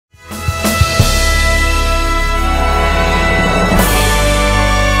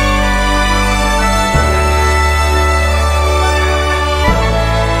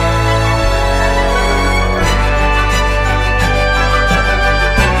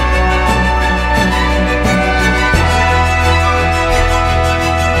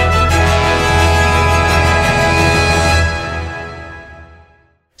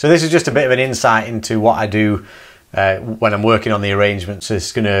So this is just a bit of an insight into what I do when I'm working on the arrangements. So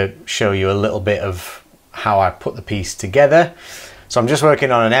it's going to show you a little bit of how I put the piece together. So I'm just working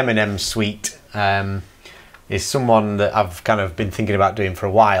on an Eminem suite. Is someone that I've kind of been thinking about doing for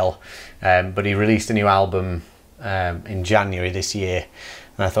a while, but he released a new album in January this year,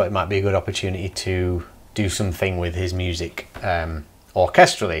 and I thought it might be a good opportunity to do something with his music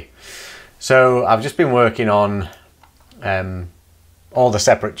orchestrally. So I've just been working on all the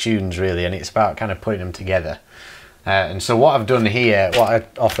separate tunes really, and it's about kind of putting them together. And so what I've done here, what I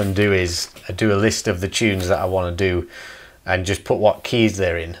often do is I do a list of the tunes that I want to do and just put what keys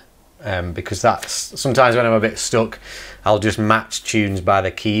they're in, because that's sometimes when I'm a bit stuck, I'll just match tunes by the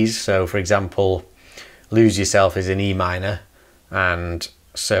keys. So for example, Lose Yourself is in E minor, and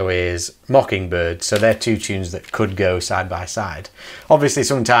so is Mockingbird. So they're two tunes that could go side by side. Obviously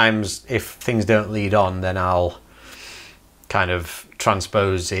sometimes if things don't lead on, then I'll kind of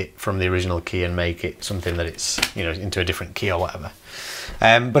transpose it from the original key and make it something that it's, you know, into a different key or whatever.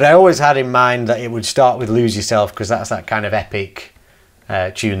 But I always had in mind that it would start with Lose Yourself, because that's that kind of epic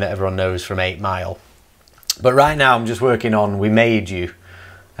tune that everyone knows from 8 Mile. But right now I'm just working on We Made You,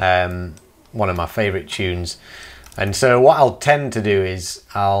 one of my favourite tunes. And so what I'll tend to do is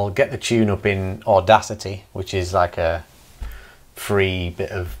I'll get the tune up in Audacity, which is like a free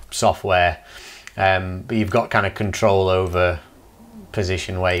bit of software, but you've got kind of control over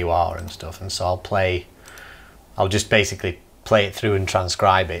position where you are and stuff. And so I'll just basically play it through and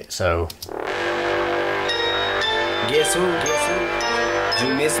transcribe it. So guess who?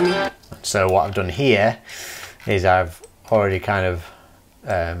 You miss me? So what I've done here is I've already kind of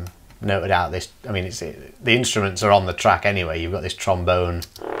noted out this. I mean, the instruments are on the track anyway. You've got this trombone.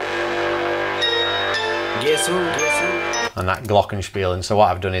 Guess who? And that glockenspiel. And so what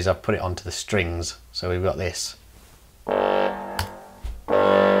I've done is I've put it onto the strings. So we've got this.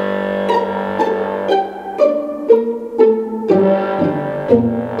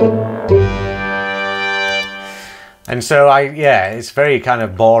 And so it's a very kind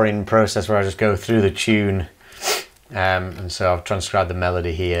of boring process where I just go through the tune. And so I've transcribed the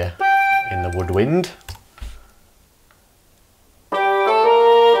melody here in the woodwind.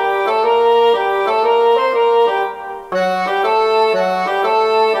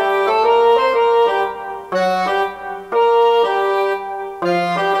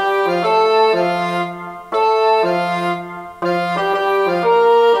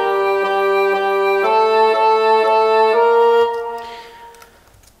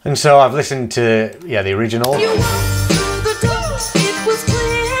 And so I've listened to the original.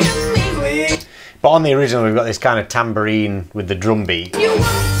 But on the original we've got this kind of tambourine with the drum beat.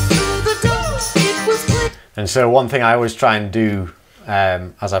 And so one thing I always try and do,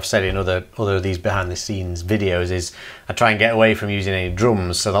 as I've said in other of these behind the scenes videos, is I try and get away from using any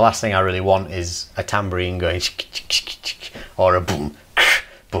drums. So the last thing I really want is a tambourine going or a boom,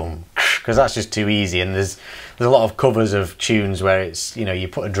 boom, because that's just too easy. And there's a lot of covers of tunes where it's, you know, you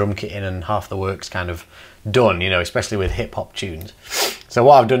put a drum kit in and half the work's kind of done, you know, especially with hip hop tunes. So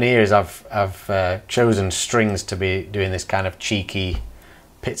what I've done here is I've chosen strings to be doing this kind of cheeky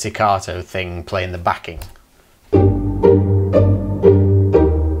pizzicato thing, playing the backing.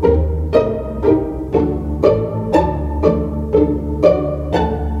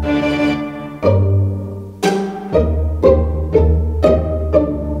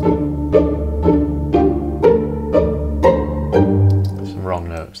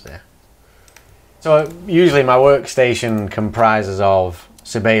 So usually my workstation comprises of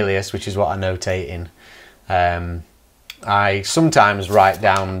Sibelius, which is what I notate in. I sometimes write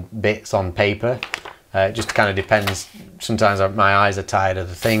down bits on paper. It just kind of depends. Sometimes my eyes are tired of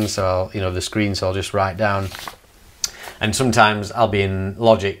the thing, so the screen, so I'll just write down. And sometimes I'll be in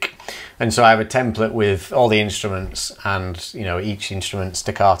Logic, and so I have a template with all the instruments and each instrument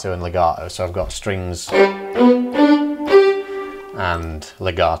staccato and legato. So I've got strings and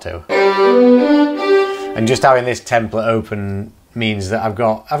legato. And just having this template open means that I've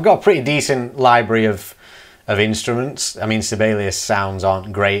got a pretty decent library of instruments. I mean, Sibelius sounds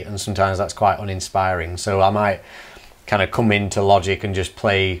aren't great, and sometimes that's quite uninspiring. So I might kind of come into Logic and just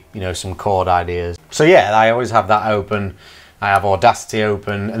play, some chord ideas. So yeah, I always have that open. I have Audacity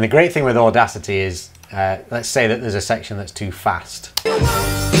open, and the great thing with Audacity is, let's say that there's a section that's too fast.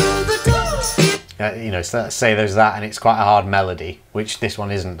 So let's say there's that and it's quite a hard melody, which this one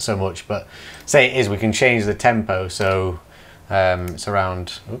isn't so much, but say it is, we can change the tempo. So it's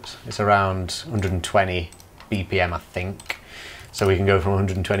around 120 BPM, I think. So we can go from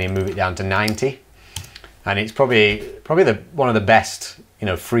 120 and move it down to 90. And it's probably one of the best,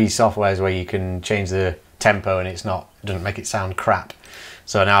 free softwares where you can change the tempo and it doesn't make it sound crap.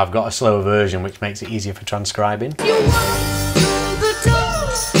 So now I've got a slower version, which makes it easier for transcribing.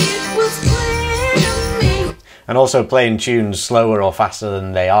 And also playing tunes slower or faster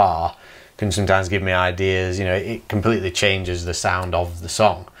than they are can sometimes give me ideas. You know, it completely changes the sound of the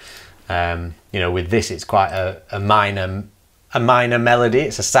song. You know, with this, it's quite a minor melody.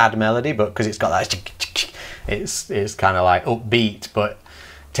 It's a sad melody, but because it's got that, it's kind of like upbeat. But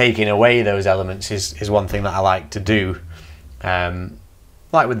taking away those elements is one thing that I like to do.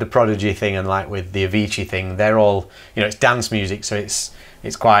 Like with the Prodigy thing and like with the Avicii thing, they're all, you know, it's dance music, so it's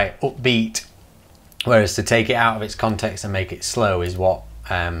quite upbeat. Whereas to take it out of its context and make it slow is what,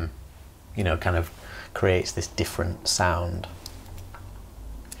 you know, kind of creates this different sound.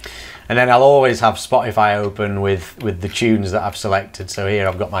 And then I'll always have Spotify open with the tunes that I've selected. So here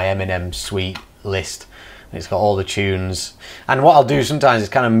I've got my Eminem suite list. It's got all the tunes. And what I'll do sometimes is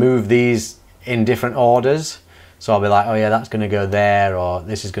kind of move these in different orders. So I'll be like, oh yeah, that's going to go there, or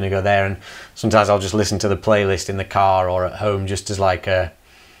this is going to go there. And sometimes I'll just listen to the playlist in the car or at home just as like a...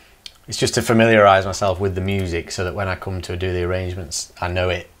 It's just to familiarise myself with the music so that when I come to do the arrangements, I know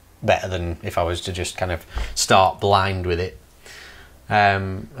it better than if I was to just kind of start blind with it.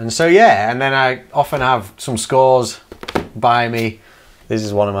 And so yeah, and then I often have some scores by me. This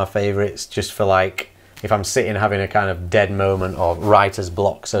is one of my favourites, just for like, if I'm sitting having a kind of dead moment or writer's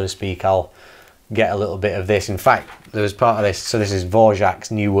block, so to speak, I'll get a little bit of this. In fact, there was part of this, so this is Dvorak's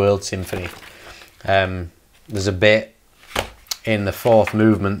New World Symphony. There's a bit in the fourth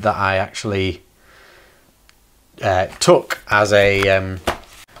movement that I actually took as a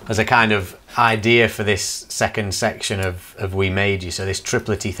kind of idea for this second section of We Made You. So this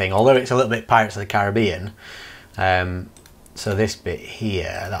triplety thing, although it's a little bit Pirates of the Caribbean. So this bit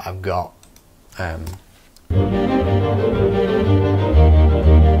here that I've got.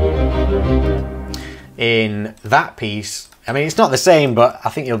 In that piece, I mean, it's not the same, but I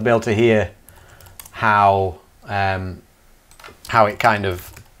think you'll be able to hear how it kind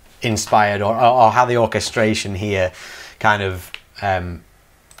of inspired, or how the orchestration here kind of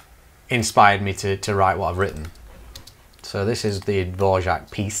inspired me to write what I've written. So this is the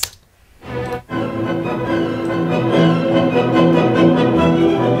Dvorak piece.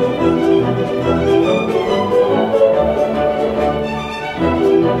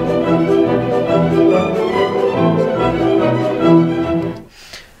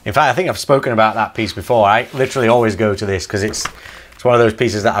 In fact, I think I've spoken about that piece before. I literally always go to this because it's one of those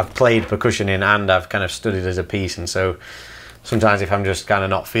pieces that I've played percussion in and I've kind of studied as a piece. And so sometimes if I'm just kind of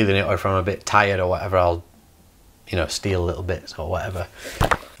not feeling it, or if I'm a bit tired or whatever, I'll, you know, steal little bits or whatever.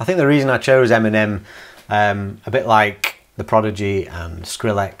 I think the reason I chose Eminem, a bit like the Prodigy and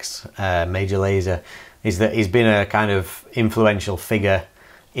Skrillex, Major Lazer, is that he's been a kind of influential figure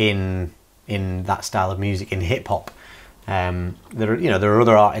in that style of music, in hip hop. There are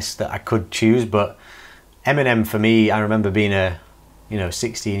other artists that I could choose, but Eminem for me, I remember being a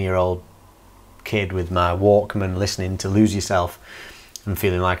 16-year-old kid with my Walkman listening to Lose Yourself and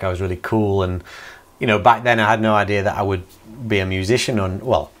feeling like I was really cool. And you know, back then I had no idea that I would be a musician,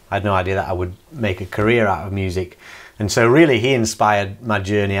 I had no idea that I would make a career out of music. And so really he inspired my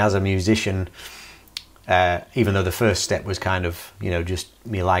journey as a musician, even though the first step was kind of, you know, just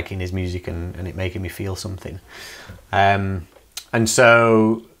me liking his music and it making me feel something. And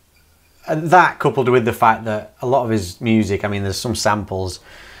so that, coupled with the fact that a lot of his music, I mean, there's some samples,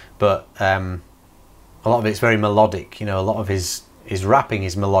 but a lot of it's very melodic. You know, a lot of his rapping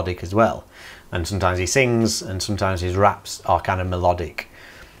is melodic as well, and sometimes he sings, and sometimes his raps are kind of melodic.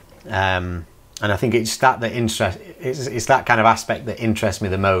 And I think it's it's that kind of aspect that interests me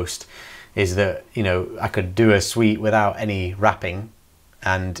the most, is that, you know, I could do a suite without any rapping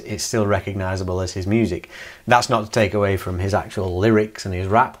and it's still recognizable as his music. That's not to take away from his actual lyrics and his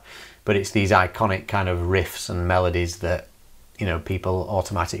rap, but it's these iconic kind of riffs and melodies that, you know, people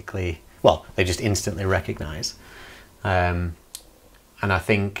automatically, well, they just instantly recognize. And I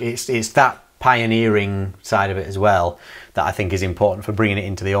think it's that pioneering side of it as well that I think is important for bringing it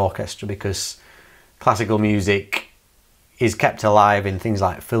into the orchestra, because classical music is kept alive in things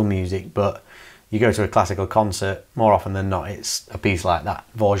like film music, but you go to a classical concert, more often than not, it's a piece like that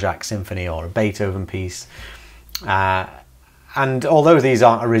Dvorak symphony or a Beethoven piece. And although these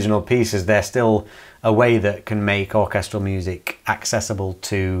aren't original pieces, they're still a way that can make orchestral music accessible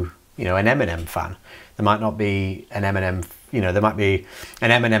to, you know, an Eminem fan. There might not be an Eminem, you know, there might be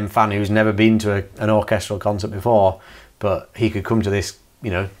an Eminem fan who's never been to an orchestral concert before, but he could come to this,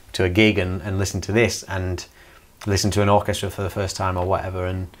 you know, to a gig and listen to this and listen to an orchestra for the first time or whatever.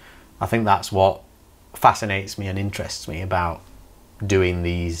 And I think that's what fascinates me and interests me about doing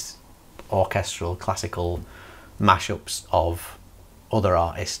these orchestral classical mashups of other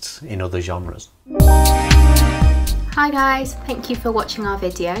artists in other genres. Hi guys, thank you for watching our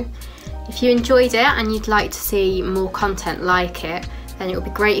video. If you enjoyed it and you'd like to see more content like it, then it would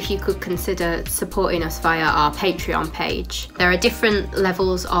be great if you could consider supporting us via our Patreon page. There are different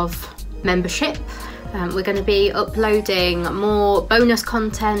levels of membership. We're going to be uploading more bonus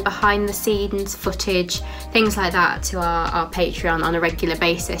content, behind the scenes footage, things like that to our Patreon on a regular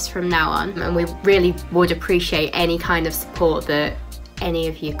basis from now on. And we really would appreciate any kind of support that any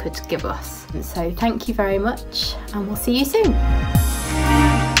of you could give us. So thank you very much, and we'll see you soon.